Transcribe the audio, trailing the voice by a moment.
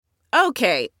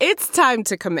Okay, it's time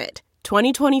to commit.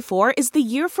 2024 is the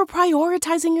year for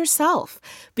prioritizing yourself.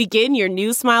 Begin your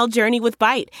new smile journey with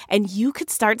Byte, and you could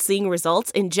start seeing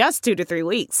results in just 2 to 3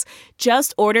 weeks.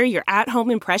 Just order your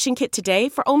at-home impression kit today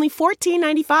for only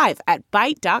 $14.95 at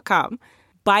Byte.com.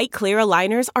 Byte Clear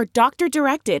aligners are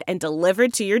doctor-directed and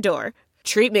delivered to your door.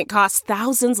 Treatment costs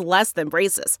thousands less than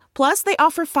braces. Plus, they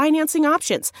offer financing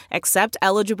options, accept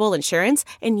eligible insurance,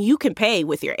 and you can pay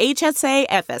with your HSA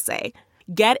FSA.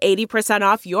 Get 80%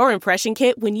 off your impression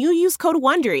kit when you use code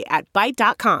WONDERY at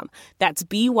Byte.com. That's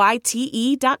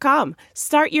BYTE.com.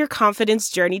 Start your confidence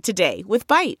journey today with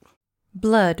Byte.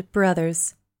 Blood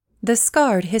Brothers. The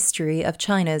Scarred History of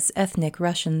China's Ethnic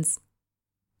Russians.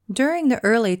 During the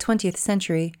early 20th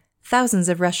century, thousands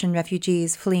of Russian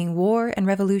refugees fleeing war and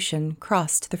revolution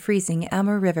crossed the freezing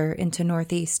Amur River into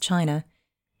northeast China.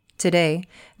 Today,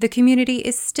 the community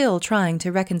is still trying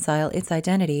to reconcile its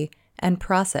identity and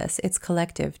process its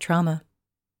collective trauma.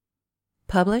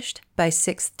 Published by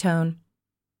Sixth Tone.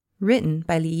 Written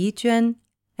by Li Yijuan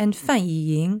and Fan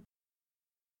Yiying.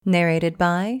 Narrated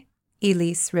by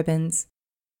Elise Ribbons.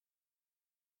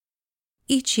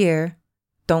 Each year,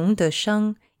 Dong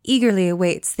Desheng eagerly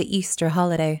awaits the Easter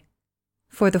holiday.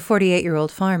 For the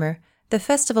 48-year-old farmer, the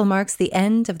festival marks the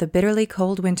end of the bitterly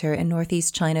cold winter in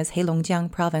northeast China's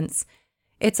Heilongjiang province.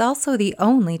 It's also the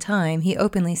only time he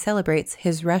openly celebrates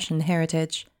his Russian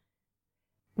heritage.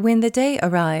 When the day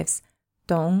arrives,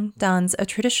 Dong dons a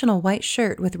traditional white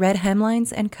shirt with red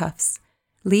hemlines and cuffs,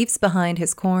 leaves behind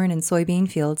his corn and soybean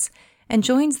fields, and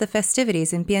joins the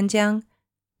festivities in Bianjiang.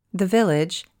 The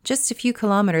village, just a few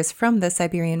kilometers from the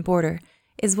Siberian border,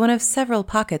 is one of several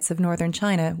pockets of northern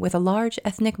China with a large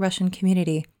ethnic Russian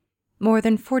community. More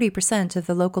than 40% of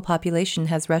the local population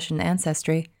has Russian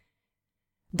ancestry.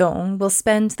 Dong will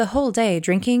spend the whole day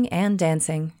drinking and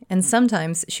dancing, and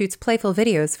sometimes shoots playful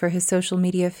videos for his social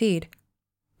media feed.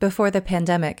 Before the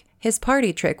pandemic, his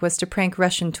party trick was to prank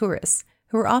Russian tourists,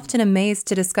 who were often amazed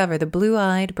to discover the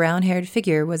blue-eyed, brown-haired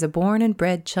figure was a born and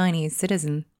bred Chinese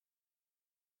citizen.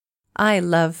 "I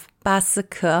love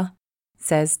Basike,"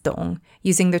 says Dong,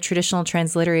 using the traditional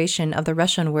transliteration of the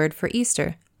Russian word for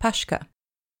Easter, Pashka.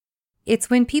 "It's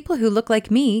when people who look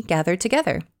like me gather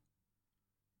together."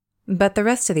 But the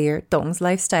rest of the year, Dong's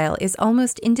lifestyle is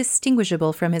almost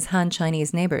indistinguishable from his Han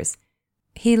Chinese neighbors.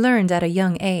 He learned at a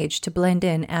young age to blend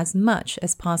in as much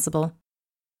as possible.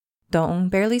 Dong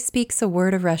barely speaks a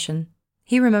word of Russian.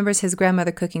 He remembers his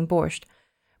grandmother cooking borscht,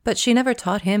 but she never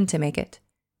taught him to make it.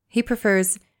 He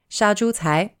prefers shazhu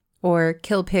cai, or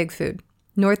kill pig food,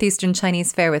 northeastern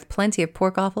Chinese fare with plenty of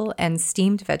pork offal and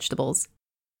steamed vegetables.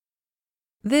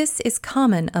 This is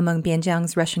common among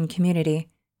Bianjiang's Russian community.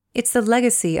 It's the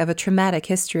legacy of a traumatic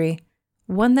history,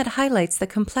 one that highlights the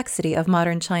complexity of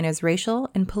modern China's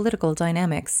racial and political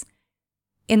dynamics.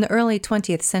 In the early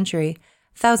 20th century,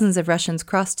 thousands of Russians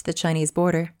crossed the Chinese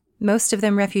border, most of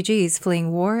them refugees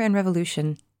fleeing war and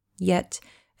revolution. Yet,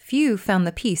 few found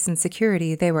the peace and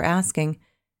security they were asking.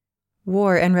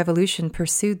 War and revolution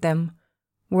pursued them.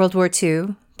 World War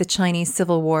II, the Chinese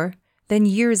Civil War, then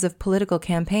years of political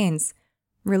campaigns.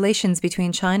 Relations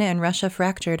between China and Russia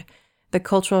fractured. The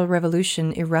Cultural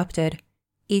Revolution erupted.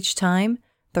 Each time,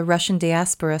 the Russian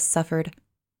diaspora suffered.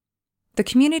 The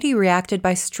community reacted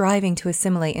by striving to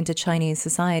assimilate into Chinese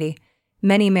society.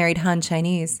 Many married Han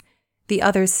Chinese. The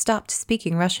others stopped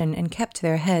speaking Russian and kept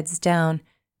their heads down.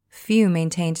 Few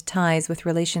maintained ties with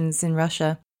relations in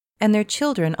Russia, and their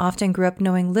children often grew up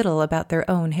knowing little about their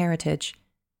own heritage.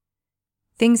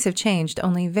 Things have changed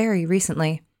only very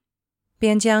recently.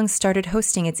 Bianjiang started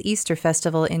hosting its Easter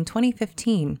festival in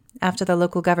 2015 after the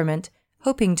local government,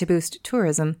 hoping to boost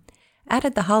tourism,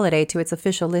 added the holiday to its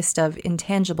official list of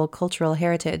intangible cultural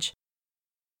heritage.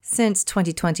 Since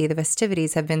 2020, the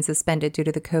festivities have been suspended due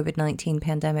to the COVID-19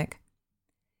 pandemic.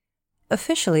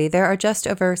 Officially, there are just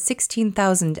over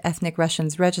 16,000 ethnic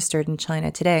Russians registered in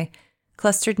China today,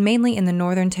 clustered mainly in the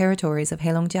northern territories of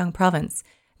Heilongjiang Province,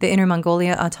 the Inner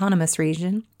Mongolia Autonomous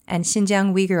Region, and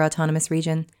Xinjiang Uyghur Autonomous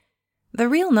Region. The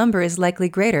real number is likely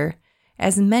greater,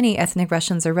 as many ethnic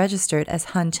Russians are registered as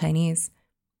Han Chinese.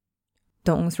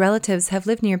 Dong's relatives have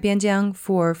lived near Bianjiang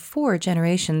for 4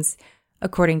 generations.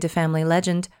 According to family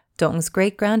legend, Dong's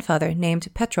great-grandfather,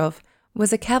 named Petrov,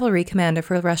 was a cavalry commander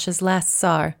for Russia's last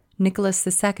Tsar, Nicholas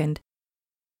II.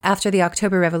 After the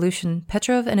October Revolution,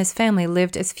 Petrov and his family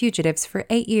lived as fugitives for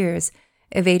 8 years,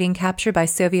 evading capture by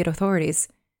Soviet authorities.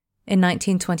 In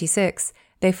 1926,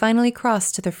 they finally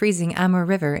crossed the freezing Amur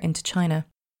River into China.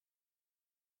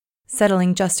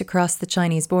 Settling just across the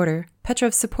Chinese border,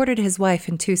 Petrov supported his wife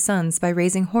and 2 sons by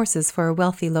raising horses for a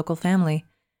wealthy local family.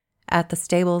 At the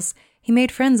stables, he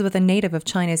made friends with a native of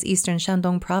China's eastern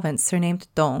Shandong province surnamed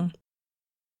Dong.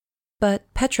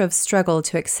 But Petrov struggled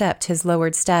to accept his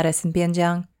lowered status in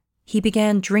Bianjiang. He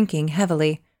began drinking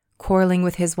heavily, quarreling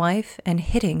with his wife, and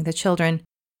hitting the children.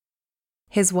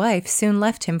 His wife soon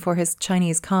left him for his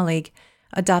Chinese colleague,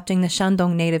 adopting the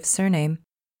Shandong native surname.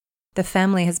 The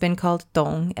family has been called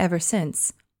Dong ever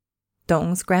since.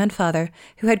 Dong's grandfather,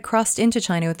 who had crossed into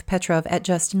China with Petrov at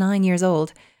just 9 years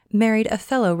old, married a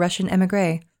fellow Russian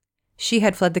émigré. She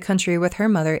had fled the country with her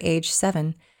mother aged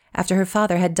 7, after her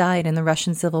father had died in the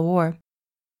Russian Civil War.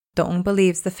 Dong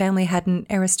believes the family had an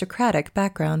aristocratic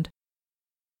background.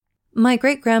 "My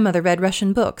great-grandmother read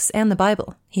Russian books and the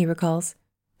Bible," he recalls.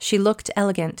 "She looked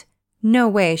elegant. No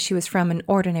way she was from an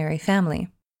ordinary family."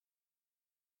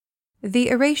 The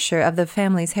erasure of the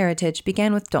family's heritage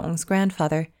began with Dong's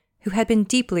grandfather, who had been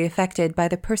deeply affected by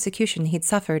the persecution he'd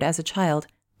suffered as a child,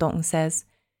 Dong says.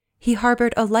 He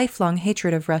harbored a lifelong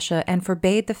hatred of Russia and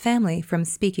forbade the family from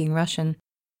speaking Russian.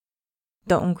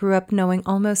 Dong grew up knowing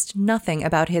almost nothing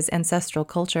about his ancestral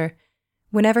culture.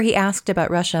 Whenever he asked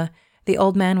about Russia, the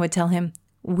old man would tell him,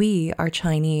 "We are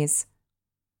Chinese."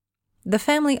 The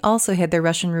family also hid their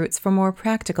Russian roots for more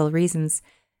practical reasons.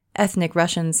 Ethnic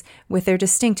Russians, with their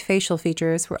distinct facial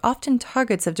features, were often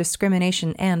targets of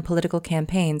discrimination and political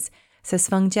campaigns, says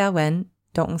Feng Jiawen,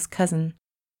 Dong's cousin.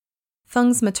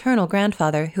 Feng's maternal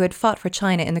grandfather, who had fought for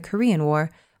China in the Korean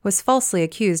War, was falsely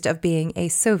accused of being a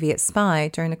Soviet spy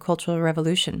during the Cultural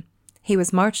Revolution. He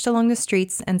was marched along the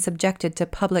streets and subjected to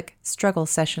public struggle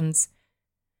sessions.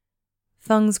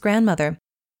 Feng's grandmother,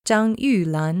 Zhang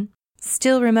Yulan,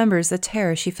 still remembers the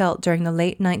terror she felt during the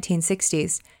late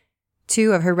 1960s.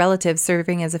 2 of her relatives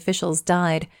serving as officials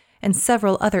died, and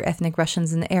several other ethnic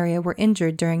Russians in the area were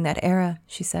injured during that era,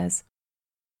 she says.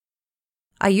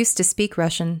 "I used to speak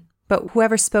Russian, but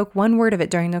whoever spoke one word of it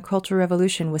during the Cultural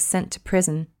Revolution was sent to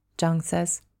prison," Zhang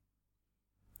says.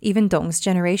 Even Dong's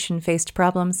generation faced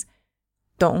problems.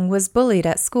 Dong was bullied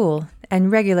at school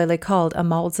and regularly called a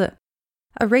Maozi,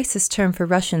 a racist term for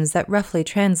Russians that roughly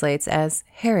translates as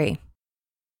hairy.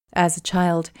 As a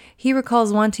child, he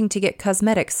recalls wanting to get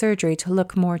cosmetic surgery to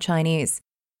look more Chinese.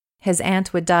 His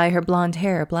aunt would dye her blonde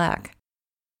hair black.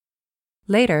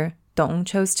 Later, Dong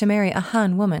chose to marry a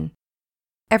Han woman.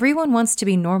 "Everyone wants to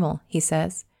be normal," he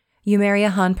says. "You marry a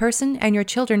Han person and your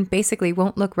children basically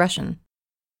won't look Russian."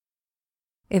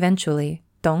 Eventually,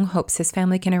 Dong hopes his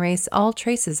family can erase all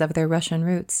traces of their Russian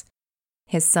roots.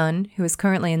 His son, who is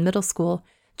currently in middle school,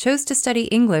 chose to study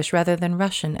English rather than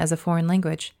Russian as a foreign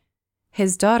language.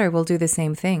 His daughter will do the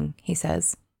same thing, he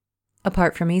says.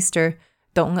 Apart from Easter,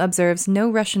 Dong observes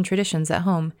no Russian traditions at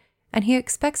home, and he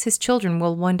expects his children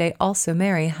will one day also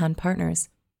marry Han partners.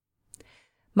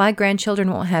 "My grandchildren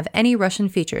won't have any Russian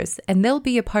features, and they'll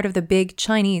be a part of the big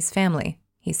Chinese family,"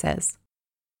 he says.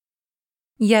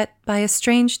 Yet, by a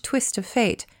strange twist of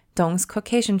fate, Dong's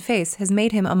Caucasian face has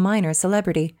made him a minor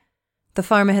celebrity. The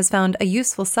farmer has found a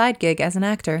useful side gig as an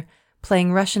actor,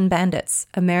 playing Russian bandits,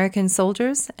 American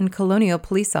soldiers, and colonial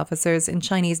police officers in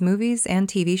Chinese movies and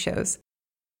TV shows.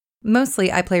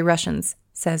 "Mostly I play Russians,"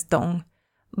 says Dong,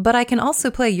 "but I can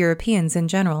also play Europeans in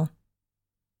general."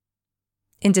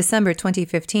 In December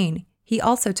 2015, he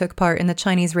also took part in the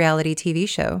Chinese reality TV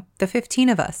show, The 15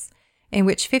 of Us, in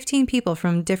which 15 people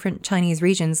from different Chinese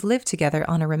regions lived together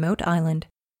on a remote island.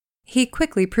 He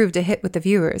quickly proved a hit with the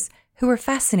viewers, who were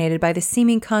fascinated by the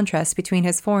seeming contrast between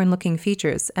his foreign-looking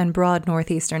features and broad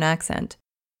northeastern accent.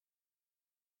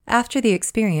 After the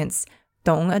experience,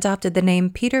 Dong adopted the name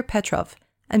Peter Petrov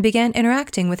and began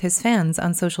interacting with his fans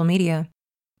on social media.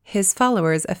 His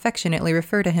followers affectionately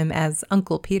refer to him as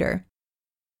Uncle Peter.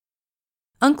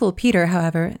 Uncle Peter,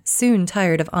 however, soon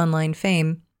tired of online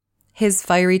fame. His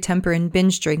fiery temper and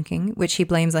binge drinking, which he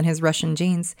blames on his Russian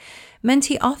genes, meant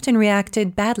he often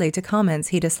reacted badly to comments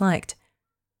he disliked.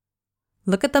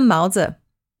 "Look at the Maozi."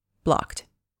 Blocked.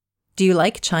 "Do you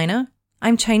like China?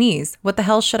 I'm Chinese. What the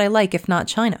hell should I like if not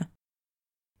China?"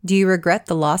 "Do you regret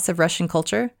the loss of Russian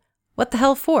culture? What the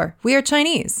hell for? We are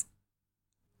Chinese."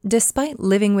 Despite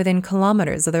living within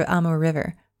kilometers of the Amur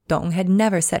River, Dong had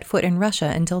never set foot in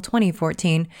Russia until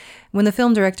 2014, when the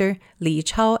film director Li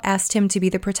Chao asked him to be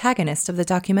the protagonist of the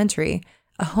documentary,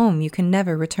 A Home You Can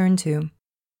Never Return To.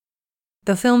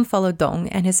 The film followed Dong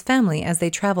and his family as they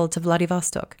traveled to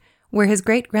Vladivostok, where his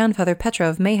great-grandfather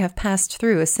Petrov may have passed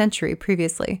through a century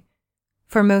previously.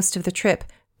 For most of the trip,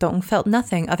 Dong felt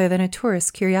nothing other than a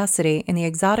tourist's curiosity in the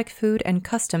exotic food and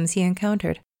customs he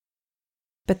encountered.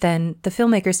 But then, the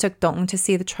filmmakers took Dong to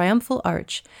see the Triumphal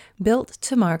Arch, built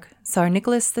to mark Tsar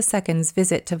Nicholas II's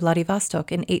visit to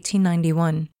Vladivostok in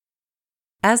 1891.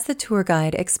 As the tour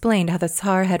guide explained how the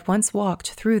Tsar had once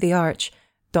walked through the arch,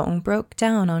 Dong broke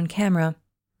down on camera.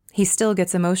 He still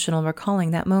gets emotional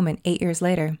recalling that moment 8 years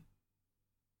later.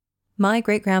 My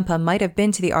great-grandpa might have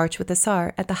been to the Arch with the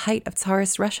Tsar at the height of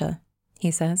Tsarist Russia,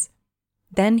 he says.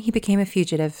 Then he became a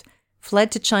fugitive,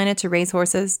 fled to China to raise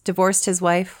horses, divorced his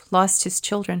wife, lost his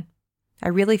children. I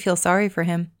really feel sorry for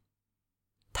him.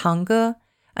 Tang Ge,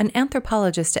 an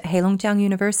anthropologist at Heilongjiang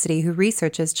University who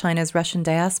researches China's Russian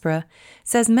diaspora,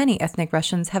 says many ethnic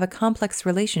Russians have a complex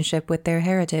relationship with their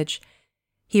heritage.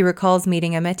 He recalls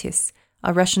meeting a métis,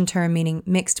 a Russian term meaning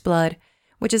mixed blood,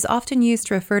 which is often used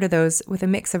to refer to those with a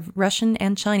mix of Russian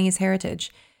and Chinese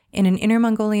heritage, in an Inner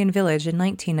Mongolian village in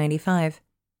 1995.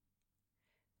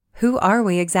 Who are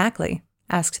we exactly?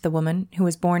 Asked the woman, who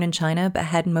was born in China but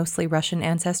had mostly Russian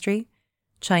ancestry.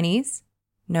 Chinese?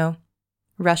 No.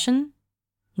 Russian?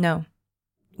 No.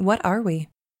 What are we?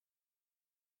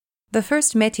 The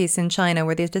first métis in China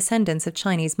were the descendants of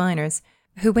Chinese miners,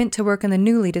 who went to work in the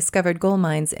newly discovered gold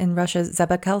mines in Russia's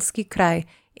Zabaykalsky Krai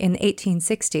in the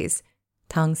 1860s,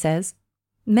 Tang says.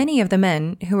 Many of the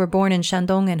men, who were born in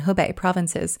Shandong and Hebei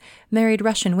provinces, married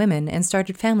Russian women and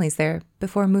started families there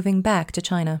before moving back to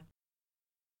China.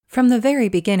 From the very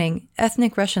beginning,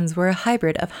 ethnic Russians were a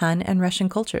hybrid of Han and Russian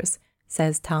cultures,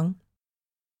 says Tang.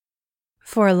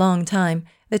 For a long time,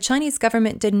 the Chinese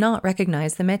government did not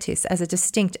recognize the Métis as a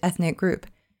distinct ethnic group.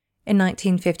 In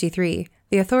 1953,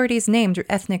 the authorities named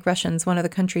ethnic Russians one of the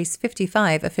country's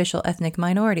 55 official ethnic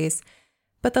minorities,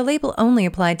 but the label only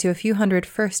applied to a few hundred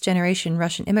first-generation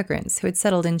Russian immigrants who had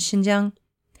settled in Xinjiang.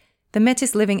 The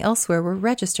Métis living elsewhere were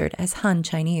registered as Han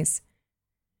Chinese.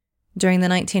 During the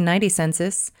 1990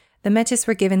 census, the Métis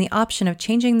were given the option of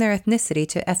changing their ethnicity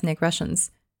to ethnic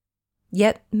Russians.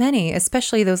 Yet many,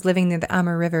 especially those living near the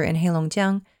Amur River in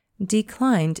Heilongjiang,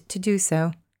 declined to do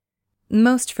so.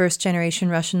 Most first-generation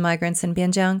Russian migrants in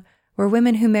Bianjiang were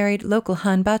women who married local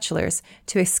Han bachelors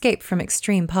to escape from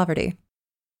extreme poverty.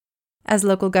 As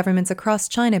local governments across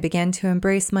China began to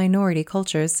embrace minority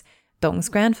cultures, Dong's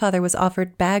grandfather was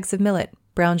offered bags of millet,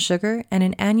 brown sugar, and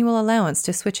an annual allowance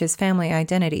to switch his family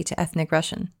identity to ethnic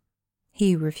Russian.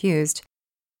 He refused.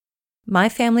 My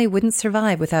family wouldn't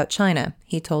survive without China,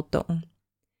 he told Dong.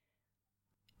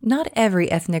 Not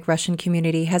every ethnic Russian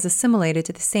community has assimilated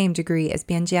to the same degree as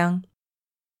Bianjiang.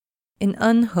 In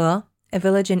Enhe, a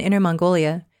village in Inner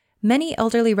Mongolia, many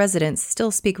elderly residents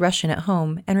still speak Russian at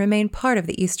home and remain part of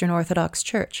the Eastern Orthodox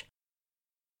Church.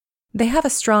 They have a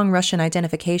strong Russian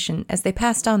identification as they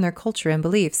passed on their culture and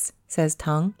beliefs, says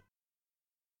Tang.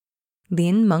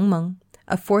 Lin Mengmeng,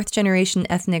 a fourth-generation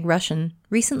ethnic Russian,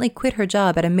 recently quit her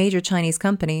job at a major Chinese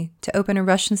company to open a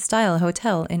Russian-style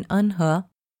hotel in Enhe.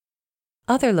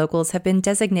 Other locals have been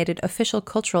designated official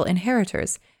cultural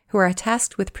inheritors who are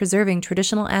tasked with preserving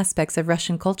traditional aspects of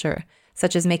Russian culture,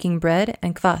 such as making bread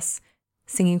and kvass,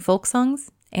 singing folk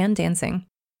songs, and dancing.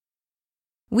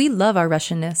 We love our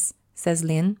Russianness, says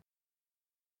Lin.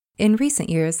 In recent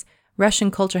years,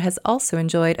 Russian culture has also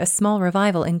enjoyed a small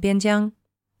revival in Bianjiang.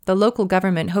 The local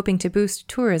government, hoping to boost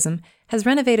tourism, has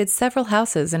renovated several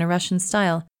houses in a Russian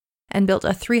style and built a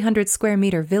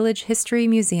 300-square-meter village history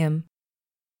museum.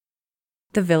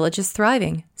 The village is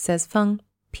thriving, says Feng.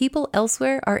 People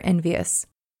elsewhere are envious.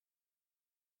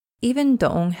 Even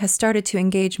Dong has started to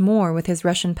engage more with his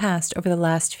Russian past over the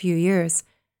last few years.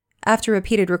 After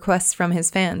repeated requests from his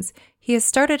fans, he has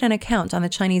started an account on the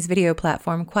Chinese video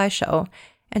platform Kuaishou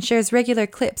and shares regular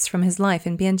clips from his life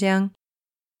in Bianjiang.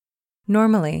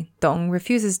 Normally, Dong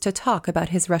refuses to talk about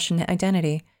his Russian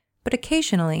identity, but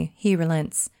occasionally he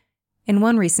relents. In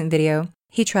one recent video,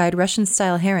 he tried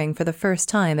Russian-style herring for the first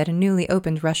time at a newly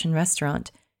opened Russian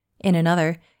restaurant. In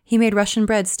another, he made Russian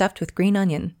bread stuffed with green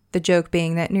onion, the joke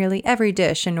being that nearly every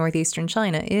dish in northeastern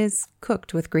China is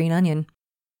cooked with green onion.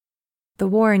 The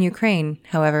war in Ukraine,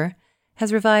 however,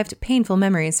 has revived painful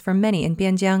memories for many in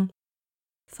Bianjiang.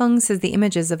 Feng says the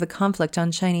images of the conflict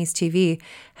on Chinese TV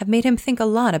have made him think a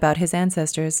lot about his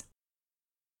ancestors.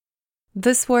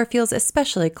 This war feels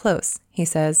especially close, he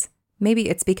says. Maybe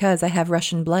it's because I have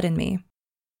Russian blood in me.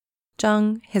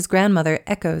 Zhang, his grandmother,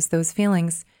 echoes those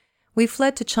feelings. We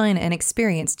fled to China and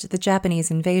experienced the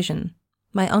Japanese invasion.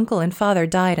 My uncle and father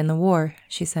died in the war,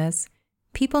 she says.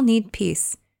 People need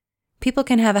peace. People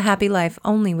can have a happy life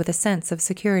only with a sense of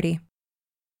security.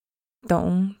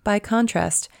 Dong, by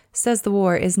contrast, says the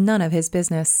war is none of his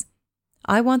business.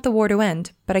 I want the war to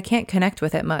end, but I can't connect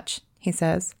with it much, he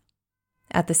says.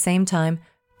 At the same time,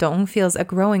 Dong feels a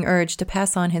growing urge to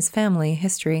pass on his family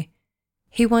history.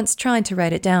 He once tried to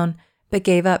write it down, but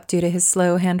gave up due to his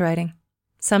slow handwriting.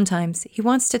 Sometimes he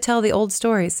wants to tell the old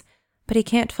stories, but he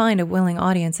can't find a willing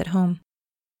audience at home.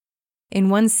 In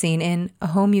one scene in A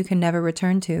Home You Can Never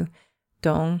Return To,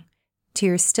 Dong,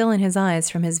 tears still in his eyes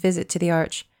from his visit to the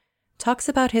Arch. Talks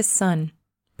about his son.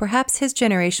 Perhaps his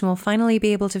generation will finally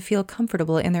be able to feel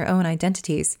comfortable in their own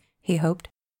identities, he hoped.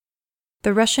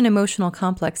 The Russian emotional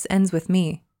complex ends with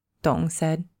me, Dong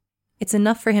said. It's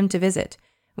enough for him to visit.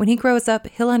 When he grows up,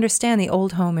 he'll understand the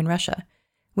old home in Russia.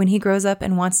 When he grows up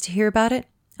and wants to hear about it,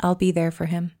 I'll be there for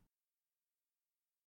him.